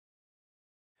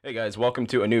Hey guys, welcome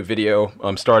to a new video.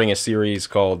 I'm starting a series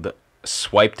called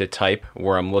Swipe to Type,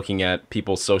 where I'm looking at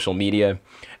people's social media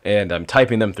and I'm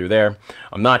typing them through there.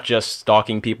 I'm not just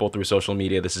stalking people through social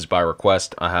media, this is by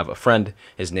request. I have a friend,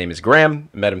 his name is Graham,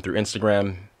 met him through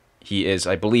Instagram. He is,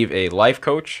 I believe, a life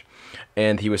coach,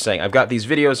 and he was saying, I've got these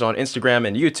videos on Instagram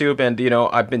and YouTube, and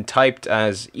I've been typed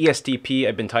as ESTP,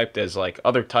 I've been typed as like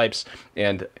other types,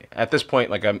 and at this point,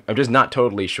 like I'm just not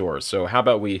totally sure. So how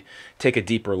about we take a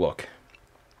deeper look?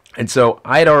 And so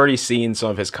I had already seen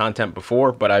some of his content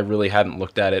before, but I really hadn't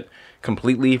looked at it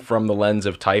completely from the lens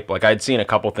of type. Like I'd seen a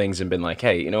couple things and been like,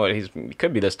 hey, you know what, he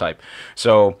could be this type.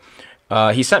 So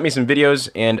he sent me some videos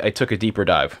and I took a deeper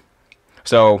dive.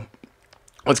 So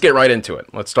let's get right into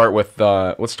it. Let's start with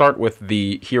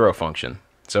the hero function.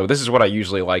 So this is what I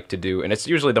usually like to do, and it's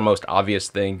usually the most obvious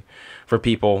thing for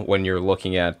people when you're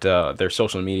looking at their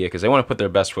social media because they want to put their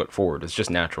best foot forward. It's just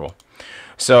natural.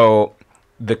 So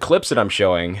the clips that I'm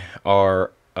showing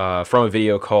are from a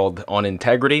video called On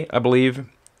Integrity, I believe.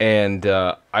 And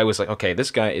I was like, okay, this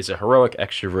guy is a heroic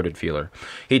extroverted feeler.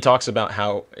 He talks about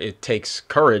how it takes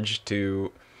courage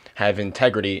to have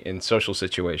integrity in social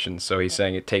situations. So he's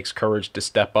saying it takes courage to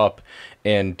step up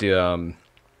and to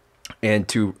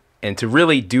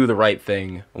really do the right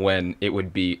thing when it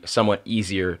would be somewhat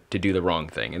easier to do the wrong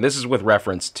thing. And this is with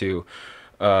reference to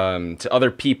other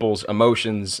people's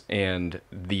emotions and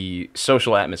the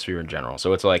social atmosphere in general.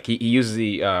 So it's like he uses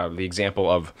the example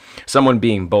of someone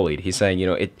being bullied. He's saying,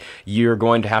 you're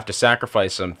going to have to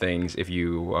sacrifice some things if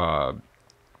you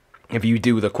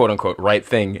do the quote unquote right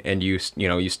thing and you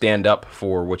stand up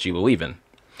for what you believe in.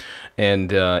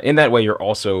 And in that way, you're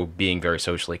also being very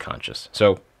socially conscious.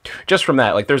 So just from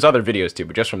that, like there's other videos too,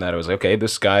 but just from that, I was like, okay,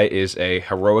 this guy is a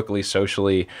heroically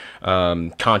socially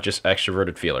conscious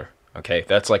extroverted feeler. Okay,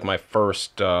 that's like my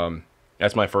first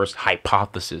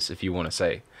hypothesis, if you want to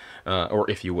say, or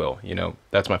if you will,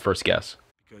 that's my first guess.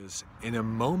 Because in a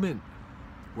moment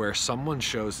where someone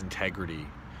shows integrity,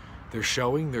 they're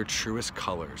showing their truest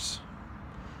colors.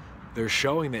 They're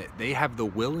showing that they have the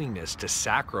willingness to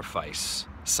sacrifice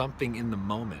something in the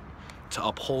moment to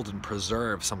uphold and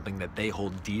preserve something that they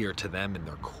hold dear to them in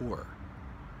their core.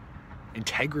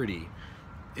 Integrity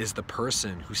is the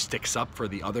person who sticks up for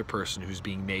the other person who's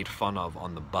being made fun of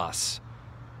on the bus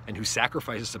and who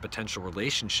sacrifices a potential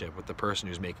relationship with the person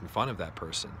who's making fun of that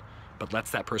person, but lets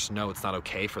that person know it's not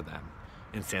okay for them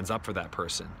and stands up for that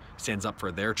person, stands up for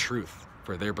their truth,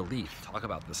 for their belief. Talk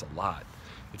about this a lot.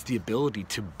 It's the ability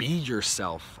to be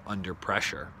yourself under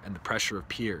pressure, and the pressure of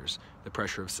peers, the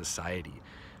pressure of society,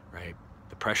 right?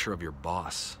 The pressure of your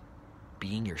boss,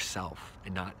 being yourself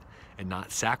and not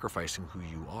sacrificing who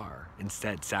you are,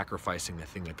 instead sacrificing the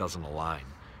thing that doesn't align,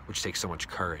 which takes so much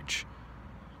courage.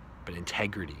 But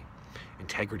integrity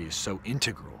is so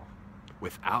integral.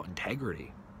 Without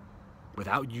integrity,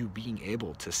 without you being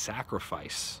able to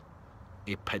sacrifice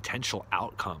a potential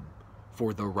outcome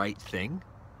for the right thing,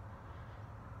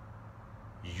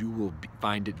 you will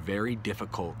find it very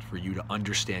difficult for you to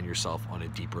understand yourself on a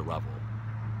deeper level.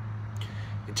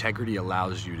 Integrity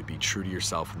allows you to be true to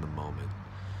yourself in the moment.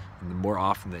 And the more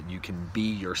often that you can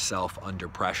be yourself under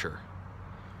pressure,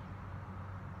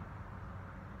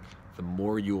 the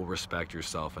more you will respect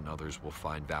yourself, and others will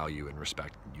find value in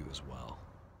respecting you as well.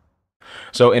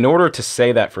 So in order to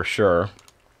say that for sure,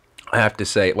 I have to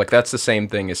say, like, that's the same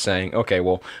thing as saying, okay,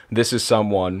 well, this is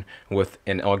someone with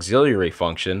an auxiliary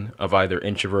function of either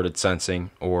introverted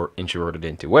sensing or introverted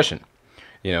intuition.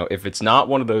 If it's not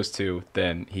one of those two,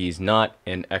 then he's not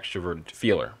an extroverted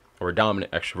feeler or a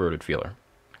dominant extroverted feeler.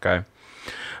 Okay.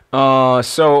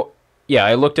 So yeah,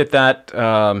 I looked at that.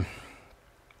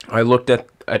 I looked at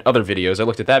other videos. I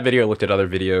looked at that video. I looked at other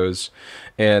videos,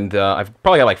 and I've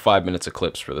probably got like 5 minutes of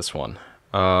clips for this one.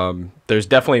 There's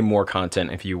definitely more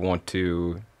content if you want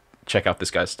to check out this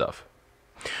guy's stuff.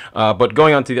 But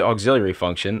going on to the auxiliary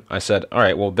function, I said, all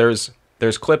right, well, there's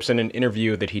clips in an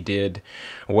interview that he did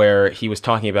where he was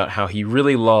talking about how he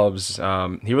really loves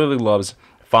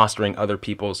fostering other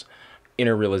people's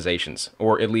inner realizations,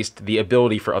 or at least the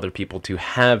ability for other people to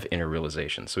have inner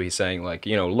realizations. So he's saying, like,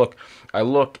 look, I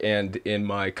look, and in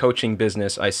my coaching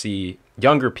business, I see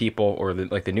younger people, or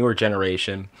the newer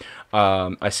generation.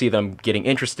 I see them getting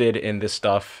interested in this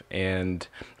stuff, and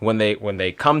when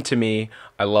they come to me,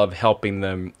 I love helping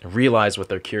them realize what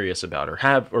they're curious about,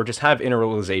 or just have inner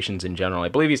realizations in general. I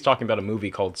believe he's talking about a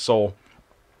movie called Soul,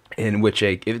 in which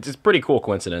it's a pretty cool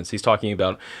coincidence. He's talking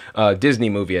about a Disney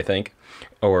movie, I think,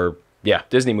 or yeah,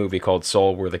 Disney movie called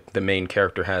Soul, where the main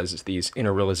character has these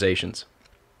inner realizations.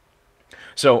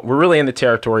 So we're really in the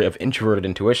territory of introverted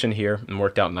intuition here, and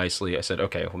worked out nicely. I said,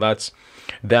 okay, well,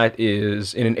 that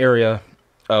is in an area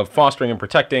of fostering and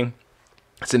protecting.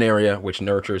 It's an area which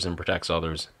nurtures and protects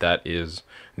others. That is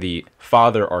the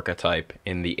father archetype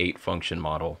in the 8-function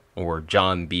model, or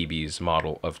John Beebe's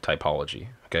model of typology.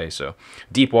 Okay, so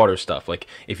deep water stuff. Like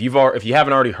if you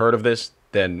haven't already heard of this,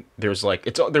 then there's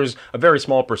there's a very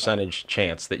small percentage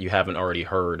chance that you haven't already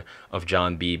heard of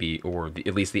John Beebe, or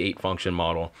at least the 8-function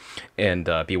model, and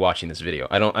be watching this video.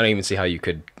 I don't even see how you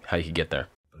could get there.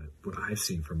 But what I've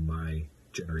seen from my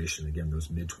generation, again, those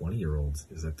mid-20-year-olds,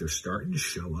 is that they're starting to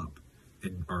show up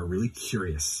and are really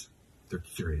curious. They're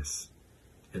curious.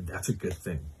 And that's a good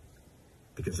thing.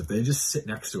 Because if they just sit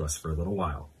next to us for a little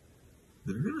while,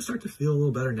 they're going to start to feel a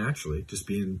little better naturally, just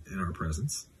being in our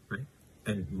presence, right?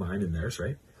 And mine and theirs,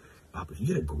 right? But if you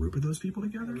get a group of those people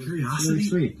together,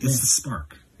 curiosity is the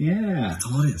spark. Yeah. That's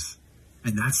all it is.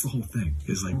 And that's the whole thing,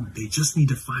 is like, they just need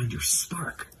to find your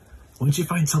spark. Once you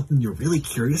find something you're really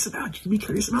curious about, you can be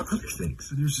curious about other things.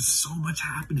 And there's just so much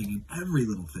happening in every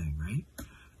little thing, right?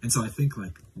 And so I think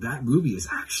like that movie is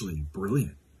actually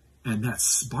brilliant. And that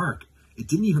spark, it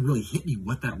didn't even really hit me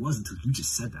what that was until you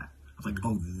just said that. I'm like,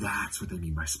 oh, that's what they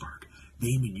mean by spark.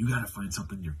 They mean you got to find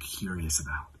something you're curious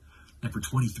about. And for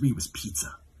 23, it was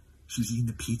pizza. She was eating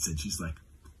the pizza and she's like,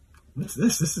 what's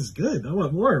this? This is good. I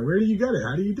want more. Where do you get it?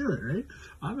 How do you do it, right?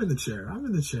 I'm in the chair.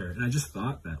 And I just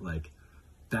thought that like,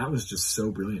 that was just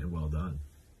so brilliant and well done.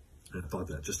 And I thought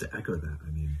that just to echo that,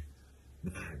 I mean,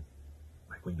 man,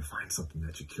 like when you find something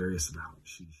that you're curious about,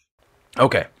 sheesh.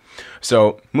 Okay,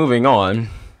 so moving on,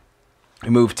 we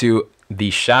move to the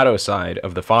shadow side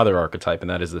of the father archetype, and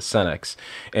that is the senex.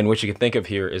 And what you can think of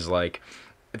here is like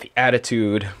the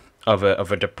attitude of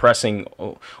a depressing,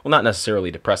 well, not necessarily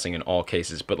depressing in all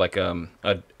cases, but like a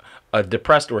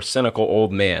depressed or cynical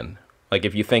old man. Like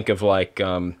if you think of like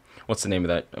what's the name of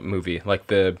that movie? Like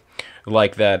that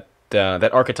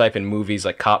archetype in movies,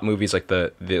 like cop movies, like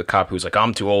the cop who's like,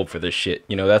 I'm too old for this shit.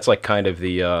 You know, that's like kind of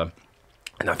the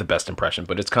not the best impression,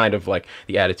 but it's kind of like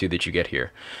the attitude that you get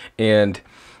here. And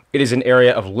it is an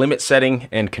area of limit setting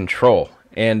and control.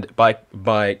 And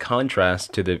by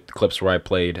contrast to the clips where I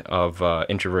played of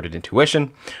introverted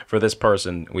intuition, for this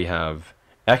person we have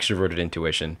extroverted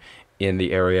intuition in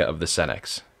the area of the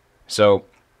senex. So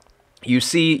you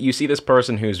see this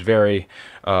person who's very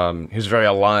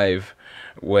alive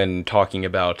when talking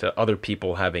about other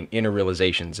people having inner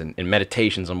realizations and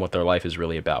meditations on what their life is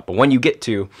really about. But when you get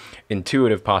to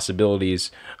intuitive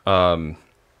possibilities in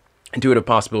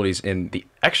the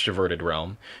extroverted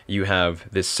realm, you have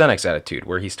this senex attitude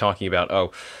where he's talking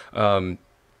about,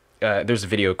 there's a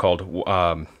video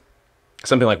called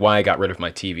something like Why I Got Rid of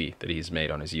My TV that he's made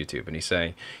on his YouTube. And he's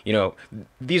saying, you know,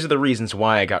 these are the reasons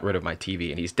why I got rid of my TV.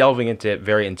 And he's delving into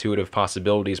very intuitive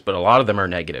possibilities, but a lot of them are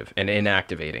negative and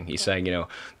inactivating. He's saying, you know,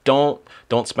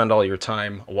 don't spend all your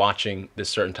time watching this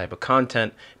certain type of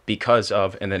content because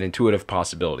of, and then intuitive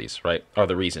possibilities, right, are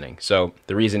the reasoning. So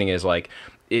the reasoning is like,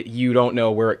 you don't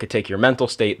know where it could take your mental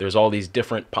state. There's all these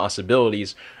different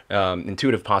possibilities,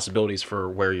 intuitive possibilities for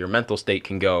where your mental state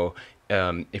can go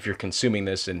if you're consuming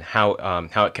this, and how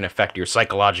it can affect your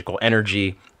psychological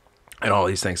energy and all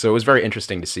these things. So it was very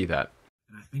interesting to see that.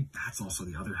 And I think that's also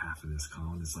the other half of this,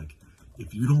 Colin, is like,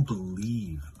 if you don't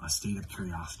believe a state of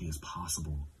curiosity is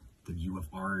possible, then you have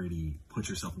already put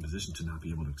yourself in a position to not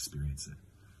be able to experience it.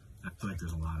 I feel like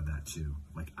there's a lot of that too.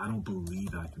 Like, I don't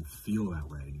believe that I can feel that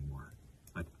way anymore.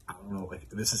 Like, I don't know, like,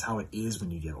 this is how it is when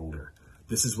you get older.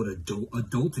 This is what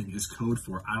adulting is code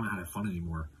for. I don't know how to have fun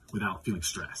anymore without feeling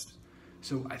stressed.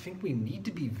 So I think we need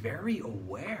to be very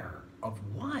aware of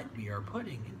what we are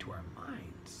putting into our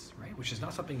minds, right? Which is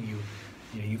not something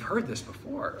you've heard this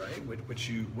before, right?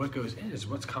 What goes in is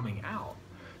what's coming out.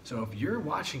 So if you're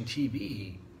watching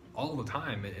TV all the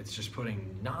time, it's just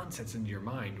putting nonsense into your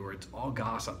mind, or it's all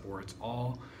gossip, or it's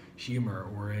all humor,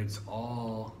 or it's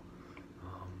all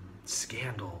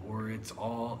scandal, or it's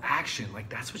all action. Like,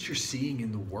 that's what you're seeing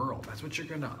in the world. That's what you're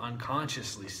going to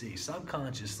unconsciously see,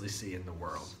 subconsciously see in the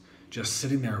world. Just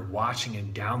sitting there watching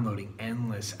and downloading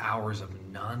endless hours of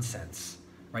nonsense,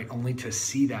 right? Only to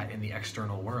see that in the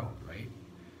external world, right?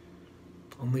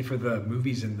 Only for the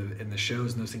movies and the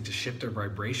shows and those things to shift our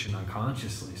vibration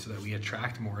unconsciously, so that we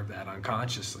attract more of that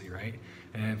unconsciously, right?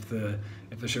 And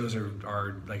if the shows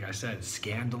are like I said,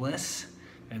 scandalous,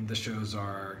 and the shows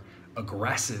are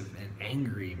aggressive and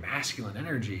angry, masculine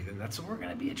energy, then that's what we're going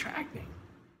to be attracting.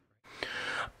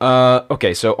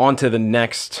 Okay, so on to the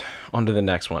next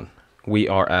one. We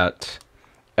are at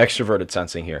extroverted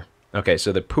sensing here. Okay,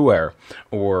 so the puer,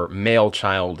 or male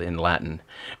child in Latin,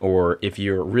 or if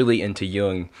you're really into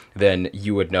Jung, then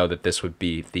you would know that this would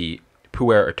be the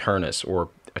puer eternus, or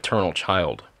eternal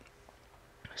child.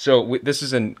 So this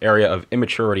is an area of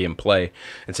immaturity in play.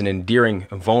 It's an endearing,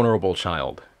 vulnerable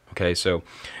child. Okay, so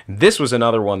this was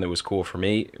another one that was cool for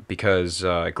me because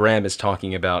Graham is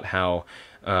talking about how,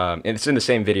 and it's in the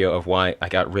same video of why I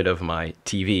got rid of my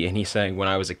TV, and he's saying when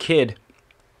I was a kid,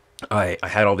 I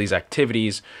had all these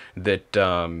activities that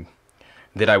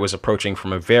that I was approaching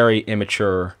from a very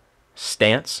immature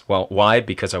stance. Well, why?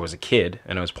 Because I was a kid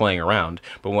and I was playing around.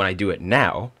 But when I do it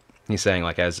now, he's saying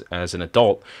like as an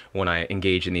adult, when I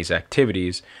engage in these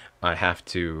activities, I have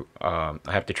to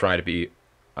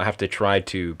try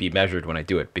to be measured when I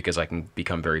do it because I can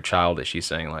become very childish. He's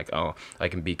saying like, oh, I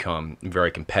can become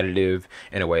very competitive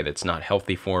in a way that's not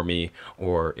healthy for me,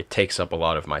 or it takes up a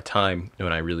lot of my time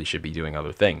when I really should be doing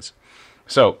other things.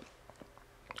 So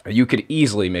you could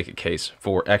easily make a case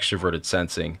for extroverted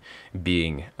sensing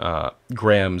being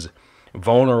Graham's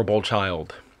vulnerable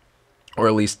child, or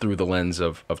at least through the lens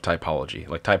of typology.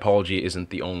 Like, typology isn't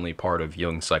the only part of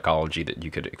Jung's psychology that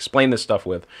you could explain this stuff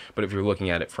with, but if you're looking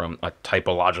at it from a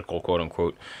typological,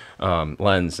 quote-unquote,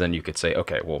 lens, then you could say,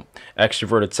 okay, well,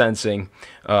 extroverted sensing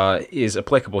is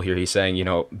applicable here. He's saying, you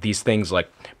know, these things like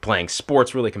playing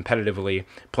sports really competitively,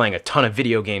 playing a ton of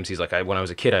video games. He's like, when I was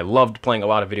a kid, I loved playing a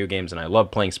lot of video games, and I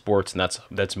loved playing sports, and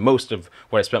that's most of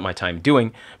what I spent my time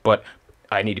doing, but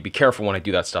I need to be careful when I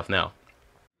do that stuff now.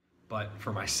 But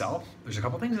for myself, there's a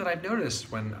couple things that I've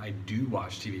noticed when I do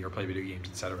watch TV or play video games,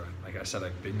 etc. Like I said,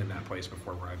 I've been in that place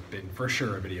before where I've been for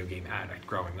sure a video game addict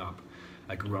growing up.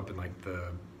 I grew up in like the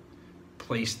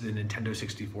Nintendo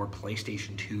 64,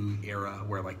 PlayStation 2 era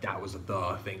where like that was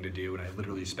the thing to do, and I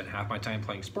literally spent half my time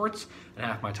playing sports and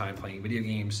half my time playing video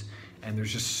games. And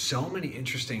there's just so many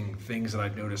interesting things that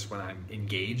I've noticed when I'm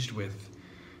engaged with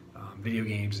video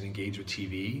games and engaged with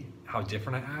TV, how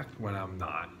different I act when I'm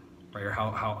not. Right, or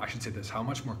how I should say this, how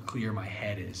much more clear my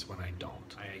head is when I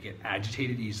don't. I get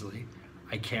agitated easily.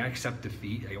 I can't accept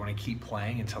defeat. I want to keep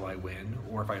playing until I win,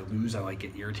 or if I lose, I like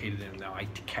get irritated, and now I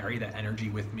carry that energy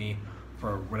with me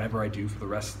for whatever I do for the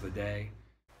rest of the day.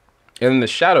 And then the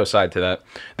shadow side to that,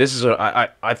 this is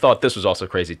I thought this was also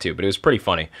crazy too, but it was pretty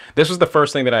funny. This was the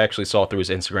first thing that I actually saw through his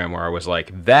Instagram where I was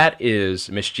like, that is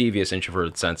mischievous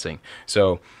introverted sensing.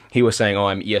 So he was saying, oh,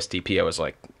 I'm ESTP. I was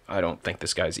like, I don't think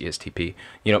this guy's ESTP.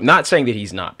 You know, not saying that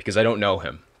he's not, because I don't know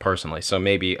him personally, so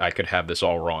maybe I could have this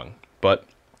all wrong. But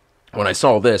when I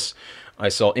saw this, I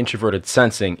saw introverted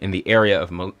sensing in the area of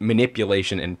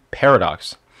manipulation and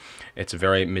paradox. It's a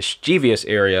very mischievous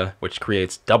area which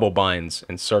creates double binds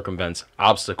and circumvents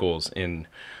obstacles in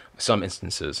some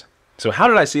instances. So how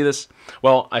did I see this?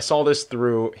 Well, I saw this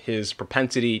through his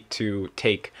propensity to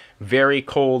take very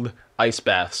cold ice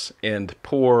baths and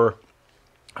pour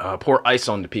ice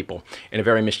onto people in a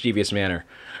very mischievous manner.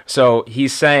 So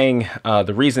he's saying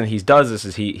the reason he does this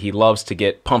is he loves to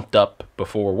get pumped up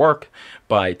before work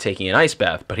by taking an ice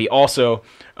bath, but he also,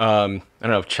 I don't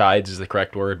know if chides is the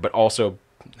correct word, but also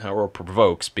or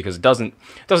provokes, because it doesn't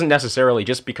necessarily,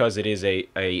 just because it is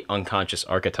a unconscious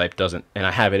archetype doesn't, and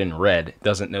I have it in red,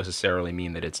 doesn't necessarily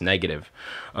mean that it's negative.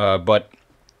 But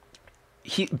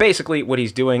he basically, what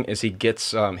he's doing is he gets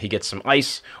some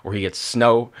ice or he gets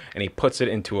snow and he puts it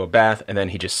into a bath and then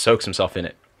he just soaks himself in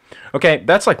it. Okay,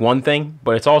 that's like one thing,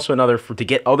 but it's also another to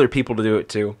get other people to do it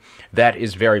too. That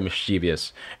is very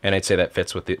mischievous, and I'd say that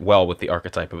fits well with the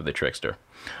archetype of the trickster.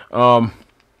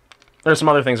 There's some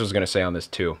other things I was going to say on this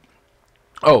too.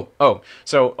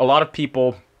 So a lot of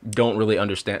people don't really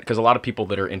understand, because a lot of people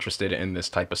that are interested in this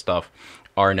type of stuff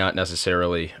are not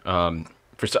necessarily,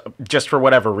 just for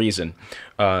whatever reason,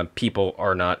 people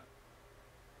that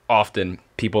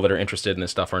are interested in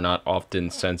this stuff are not often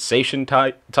sensation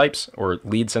types or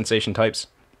lead sensation types.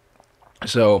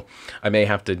 So I may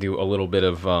have to do a little bit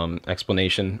of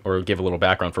explanation or give a little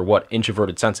background for what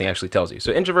introverted sensing actually tells you.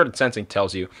 So introverted sensing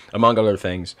tells you, among other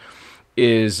things,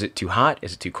 is it too hot?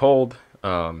 Is it too cold?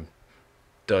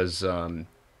 Is there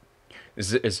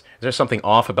something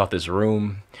off about this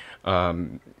room?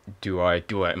 Am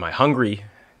I hungry?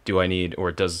 Do I need,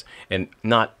 or does, and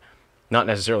not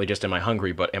necessarily just am I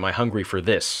hungry, but am I hungry for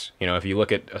this? You know, if you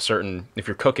look at if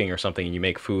you're cooking or something and you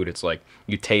make food, it's like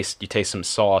you taste some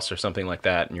sauce or something like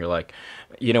that, and you're like,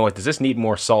 you know what, does this need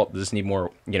more salt? Does this need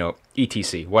more,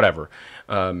 etc., whatever.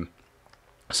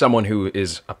 Someone who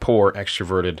is a poor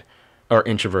extroverted or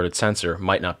introverted sensor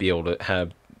might not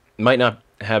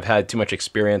have had too much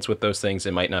experience with those things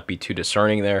and might not be too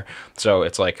discerning there. So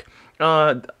it's like,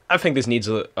 I think this needs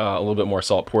a little bit more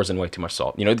salt, pours in way too much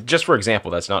salt. Just for example,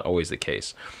 that's not always the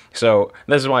case. So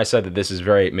this is why I said that this is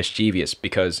very mischievous,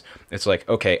 because it's like,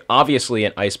 okay, obviously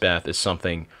an ice bath is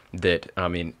something that,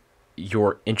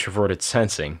 your introverted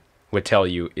sensing would tell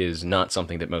you is not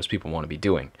something that most people want to be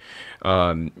doing.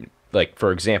 like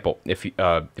for example, if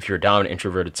you're a dominant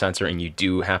introverted sensor and you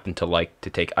do happen to like to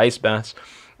take ice baths,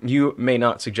 you may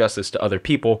not suggest this to other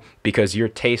people because your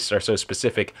tastes are so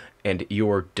specific and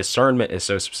your discernment is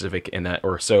so specific in that,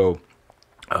 or so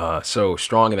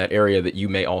strong in that area, that you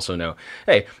may also know,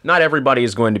 hey, not everybody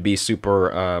is going to be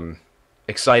super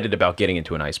excited about getting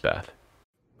into an ice bath.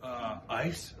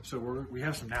 Ice. So we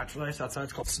have some natural ice outside.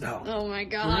 It's called snow. Oh my We're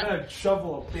god. gonna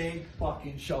shovel a big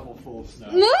fucking shovel full of snow.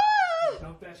 No!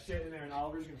 Dump that shit in there, and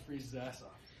Oliver's gonna freeze his ass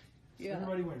off. Yeah.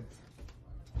 Everybody wins.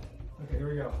 Okay, here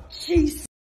we go. Jeez.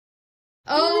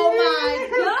 Oh my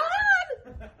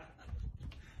god!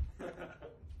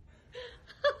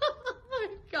 Oh my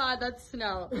god, that's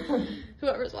snow.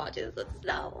 Whoever's watching this, that's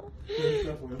snow. There's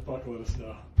definitely a buckload of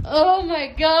snow. Oh my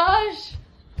gosh.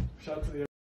 Shout out to the.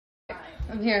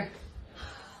 I'm here.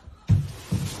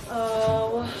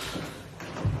 Oh.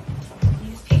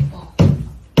 These people.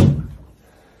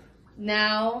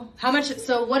 Now, how much,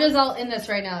 so what is all in this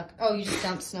right now? Oh, you just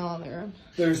dumped snow on the ground.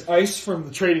 There's ice from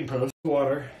the trading post,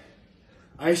 water,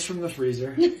 ice from the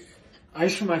freezer,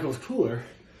 ice from Michael's cooler,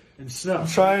 and snow. I'm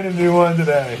trying to do one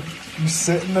today. You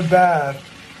sit in the bath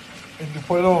and you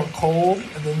put it on cold,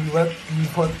 and then you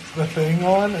put the thing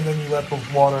on, and then you let the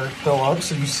water fill up,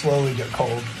 so you slowly get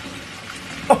cold.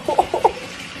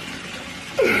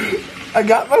 I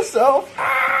got myself.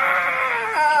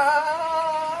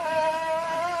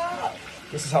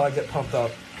 This is how I get pumped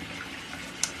up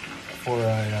before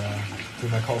I do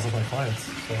my calls with my clients.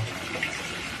 So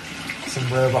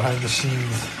some rare behind the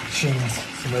scenes,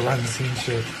 some rare behind the scenes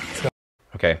shit.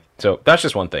 Okay, so that's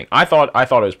just one thing. I thought it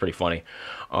was pretty funny.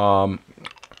 How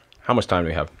much time do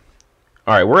we have?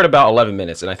 All right, we're at about 11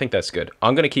 minutes, and I think that's good.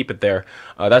 I'm gonna keep it there.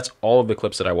 That's all of the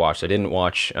clips that I watched. I didn't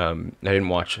watch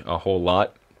a whole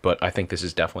lot, but I think this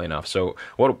is definitely enough. So,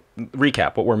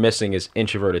 recap? What we're missing is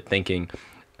introverted thinking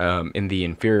in the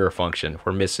inferior function.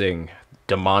 We're missing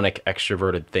demonic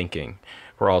extroverted thinking.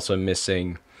 We're also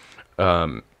missing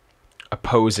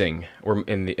opposing. We're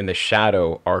in the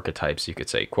shadow archetypes, you could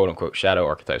say, quote unquote shadow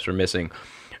archetypes. We're missing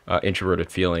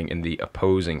introverted feeling in the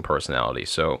opposing personality.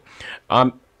 So,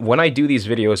 when I do these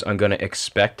videos, I'm going to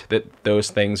expect that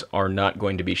those things are not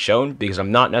going to be shown, because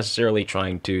I'm not necessarily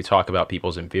trying to talk about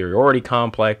people's inferiority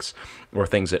complex or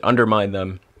things that undermine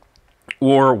them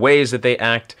or ways that they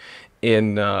act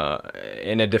in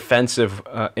a defensive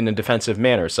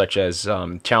manner, such as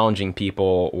challenging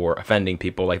people or offending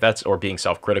people, like that's, or being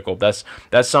self-critical. That's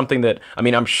something that, I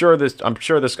mean, I'm sure this. I'm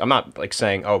not like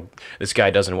saying, oh, this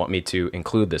guy doesn't want me to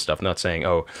include this stuff. I'm not saying,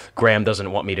 oh, Graham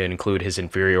doesn't want me to include his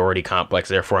inferiority complex,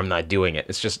 therefore I'm not doing it.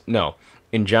 It's just, no.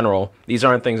 In general, these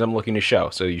aren't things I'm looking to show,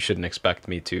 so you shouldn't expect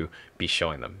me to be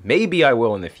showing them. Maybe I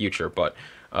will in the future, but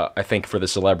I think for the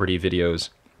celebrity videos,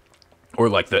 or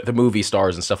like the movie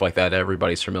stars and stuff like that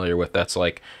everybody's familiar with, that's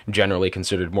like generally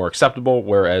considered more acceptable,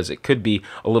 whereas it could be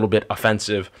a little bit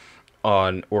offensive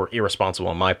or irresponsible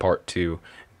on my part to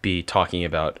be talking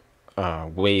about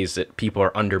ways that people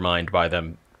are undermined by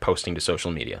them posting to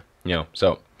social media, you know.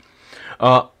 So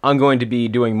I'm going to be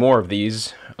doing more of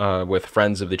these with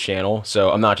friends of the channel,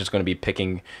 so I'm not just going to be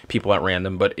picking people at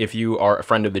random, but if you are a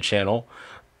friend of the channel,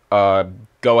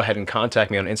 go ahead and contact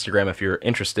me on Instagram if you're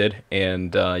interested,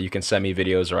 and you can send me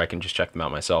videos, or I can just check them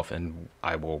out myself, and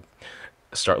I will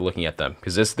start looking at them,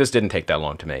 because this didn't take that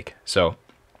long to make. So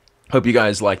hope you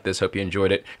guys liked this. Hope you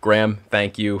enjoyed it. Graham,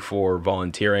 thank you for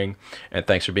volunteering, and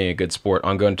thanks for being a good sport.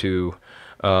 I'm going to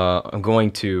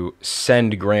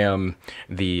send Graham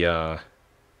the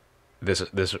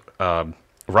this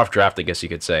rough draft, I guess you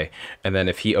could say, and then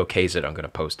if he okays it, I'm going to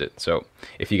post it. So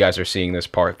if you guys are seeing this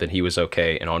part, then he was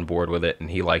okay and on board with it,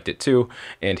 and he liked it too,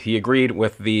 and he agreed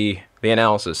with the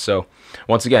analysis. So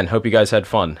once again, hope you guys had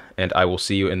fun, and I will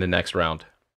see you in the next round.